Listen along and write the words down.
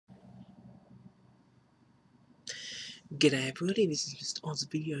G'day everybody, this is Mr. Oz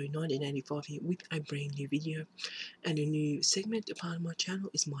Video 1985 here with a brand new video and a new segment. A part of my channel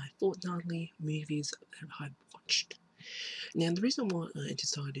is my fortnightly movies that I've watched. Now the reason why I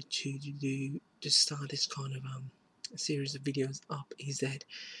decided to start this kind of series of videos up is that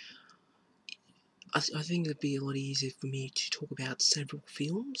I think it'd be a lot easier for me to talk about several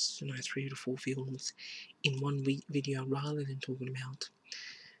films, 3 to 4 films in one video rather than talking about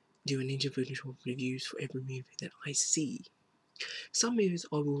doing individual reviews for every movie that I see. Some movies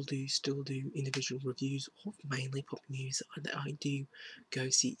I will still do individual reviews of, mainly pop movies that I do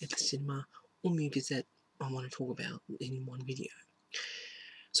go see at the cinema, or movies that I want to talk about in one video.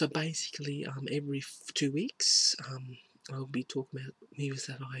 So basically, every 2 weeks, I'll be talking about movies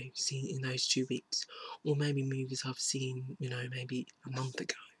that I've seen in those 2 weeks, or maybe movies I've seen, maybe a month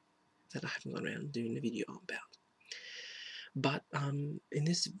ago that I haven't gone around doing a video about. But in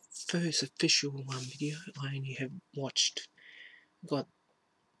this first official video, I only have got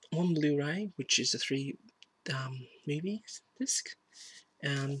one Blu-ray, which is a 3 movie disc,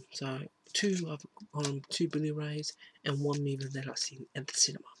 so two Blu-rays and one movie that I've seen at the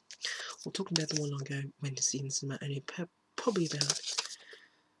cinema. We'll talk about the one I went to see in the cinema only probably about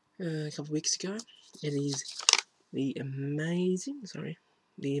a couple of weeks ago. It is the amazing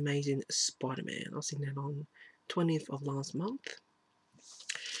Spider-Man. I've seen that on 20th of last month,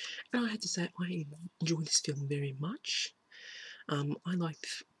 and I have to say I enjoyed this film very much. I like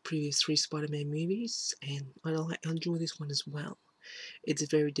the previous 3 Spider-Man movies, and I enjoy this one as well. It's a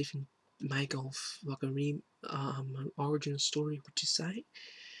very different make of, like an origin story, would you say?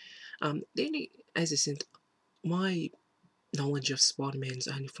 As I said, my knowledge of Spider-Man is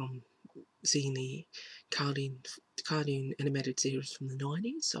only from seeing the cartoon animated series from the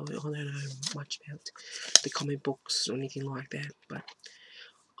 90s, so I don't know much about the comic books or anything like that, but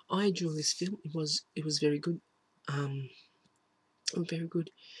I enjoyed this film. It was very good. Very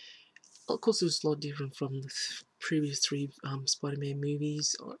good. Of course, it was a lot different from the previous 3 Spider-Man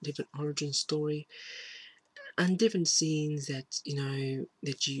movies, different origin story, and different scenes that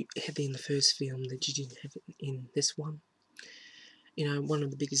that you had in the first film that you didn't have in this one. One of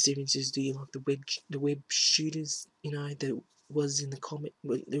the biggest differences, do you like the web shooters? That was in the comic,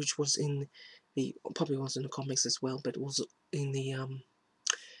 which was in the probably was in the comics as well, but it was in the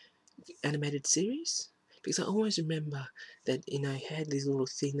animated series. Because I always remember that, had this little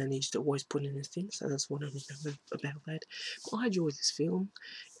thing that I used to always put in the thing, so that's what I remember about that. But I enjoyed this film.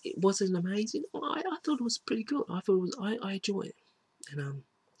 It wasn't amazing. I thought it was pretty good. I thought it was, I enjoyed it,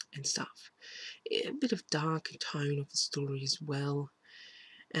 and stuff. A bit of dark tone of the story as well.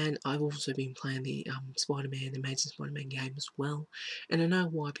 And I've also been playing the Spider-Man, the Amazing Spider-Man game as well. And I know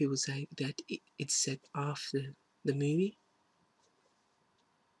why people say that it's set after the movie.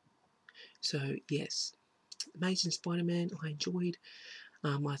 So yes, Amazing Spider-Man I enjoyed.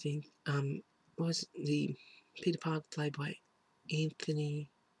 I think was the Peter Parker played by Anthony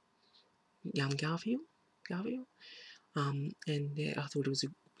Garfield. And yeah, I thought it was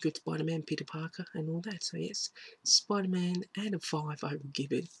a good Spider-Man, Peter Parker, and all that. So yes, Spider-Man out of 5, I would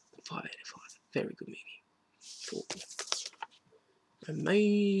give it 5 out of 5. Very good movie. For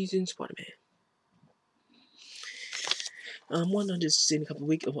Amazing Spider-Man. One I just seen a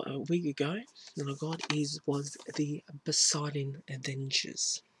week ago that I got was the Poseidon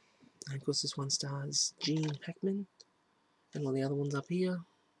Adventures. And of course, this one stars Gene Hackman and all the other ones up here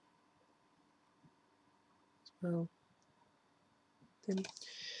as well. Then,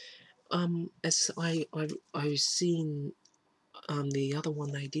 as I've seen the other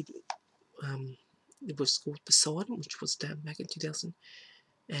one they did, it was called Poseidon, which was done back in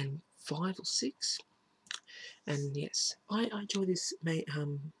 2005 or 6. And yes, I enjoy this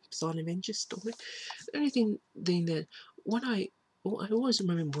Poseidon Adventures story. The only thing that I always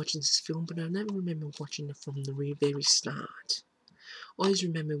remember watching this film, but I never remember watching it from the very start. I always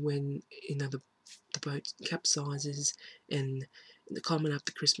remember when the boat capsizes and the climbing up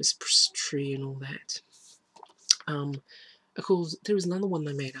the Christmas tree and all that. Of course, there was another one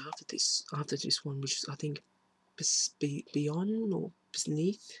they made after this one, which I think Beyond or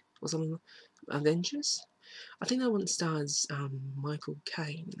Beneath or something, Avengers. I think that one stars Michael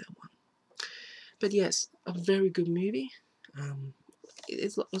Caine in that one. But yes, a very good movie.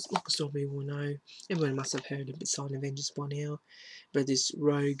 It's like a story we all know. Everyone must have heard of Poseidon Avengers by now. But this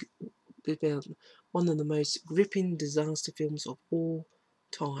rogue, one of the most gripping disaster films of all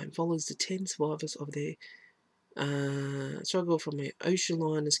time, follows the 10 survivors of their struggle from an ocean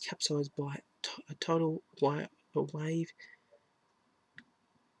liner is capsized by a total wave.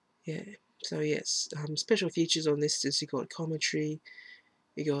 Yeah. So yes, special features on this is you got commentary,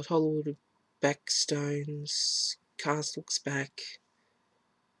 you got Hollywood backstones, cast looks back,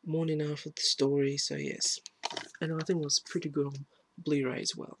 morning after the story, so yes. And I think it was pretty good on Blu-ray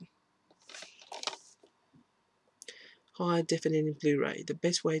as well. High definition Blu-ray, the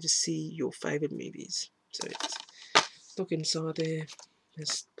best way to see your favourite movies. So yes. Look inside there,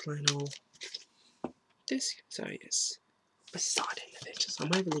 there's plain old disc, so yes. Exciting adventures.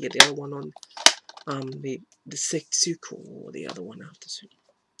 I'm hoping to get the other one on the sequel or the other one after soon.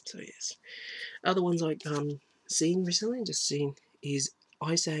 So yes. Other ones like seen recently, just seen is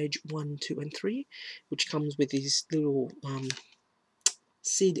Ice Age 1, 2 and 3, which comes with these little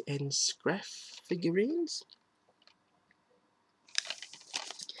Sid and Scraff figurines.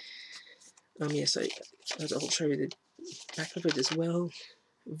 Yes, I'll show you the back of it as well.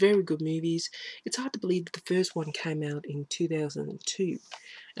 Very good movies. It's hard to believe that the first one came out in 2002,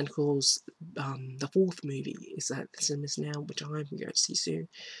 and of course the fourth movie is at the cinemas now, which I'm going to go see soon.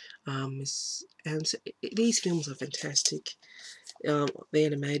 These films are fantastic. The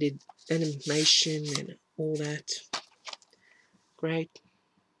animation and all that, great.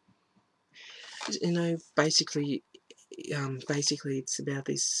 You know, basically it's about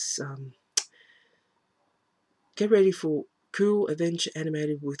this. Get ready for cool adventure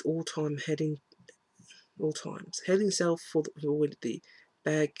animated with all times heading south for the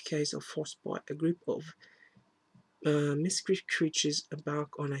bad case of frostbite. A group of mischievous creatures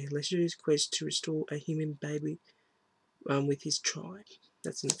embark on a legendary quest to restore a human baby with his tribe.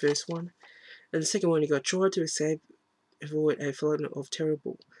 That's in the first one. And the second one, you got try to avoid a flood of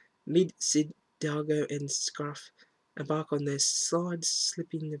terrible. Sid, Dargo, and Scruff embark on their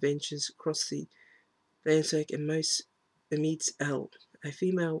side-slipping adventures across the Atlantic and meets Elle, a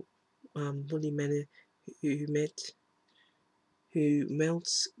female woolly manor who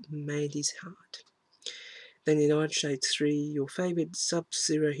melts Mandy's heart. Then in the United States 3, your favourite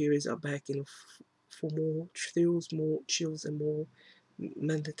Sub-Zero heroes are back in for more thrills, more chills, and more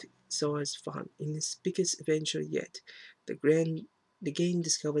mammoth-sized fun. In its biggest adventure yet, the game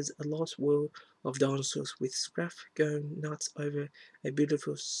discovers a lost world of dinosaurs, with Scruff going nuts over a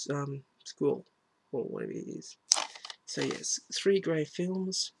beautiful squirrel, or whatever it is. So yes, 3 great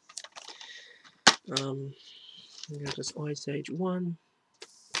films. There's Ice Age 1,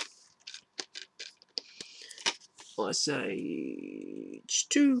 Ice Age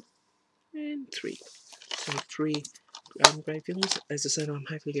 2, and 3. So 3 great films. As I said, I'm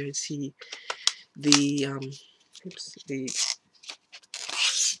hopefully going to see the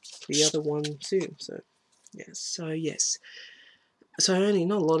the other one soon. So yes. So only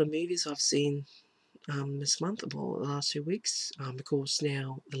not a lot of movies I've seen this month, or the last 2 weeks, because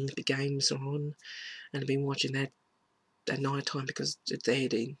now the Olympic Games are on, and I've been watching that at night time because it's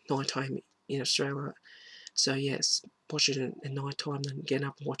aired in night time in Australia. So yes, watch it at night time and get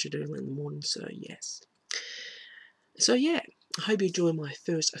up and watch it early in the morning. So yes. So yeah, I hope you enjoy my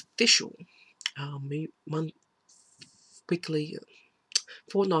first official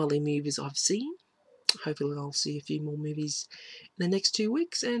fortnightly movies I've seen. Hopefully I'll see a few more movies in the next 2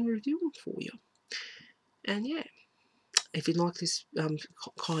 weeks and review them for you. And yeah, if you like this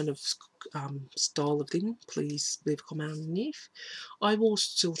kind of style of thing, please leave a comment underneath. I will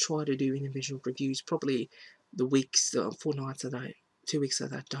still try to do individual reviews, probably the weeks, 4 nights that 2 weeks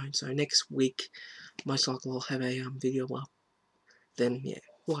that I don't. So next week, most likely I'll have a video up. Then yeah,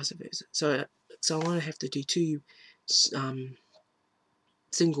 vice versa. So I only have to do 2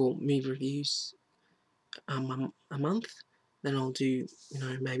 single movie reviews a month. Then I'll do,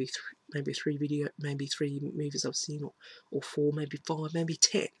 maybe 3 movies I've seen, or 4, maybe 5, maybe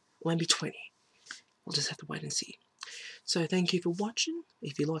 10, or maybe 20. We'll just have to wait and see. So thank you for watching.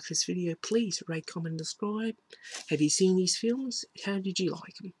 If you like this video, please rate, comment, and subscribe. Have you seen these films? How did you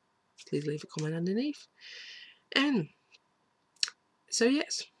like them? Please leave a comment underneath. And so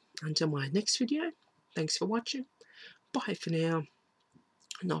yes, until my next video, thanks for watching. Bye for now.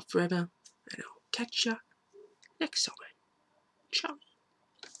 Not forever. And I'll catch ya next time. Ciao.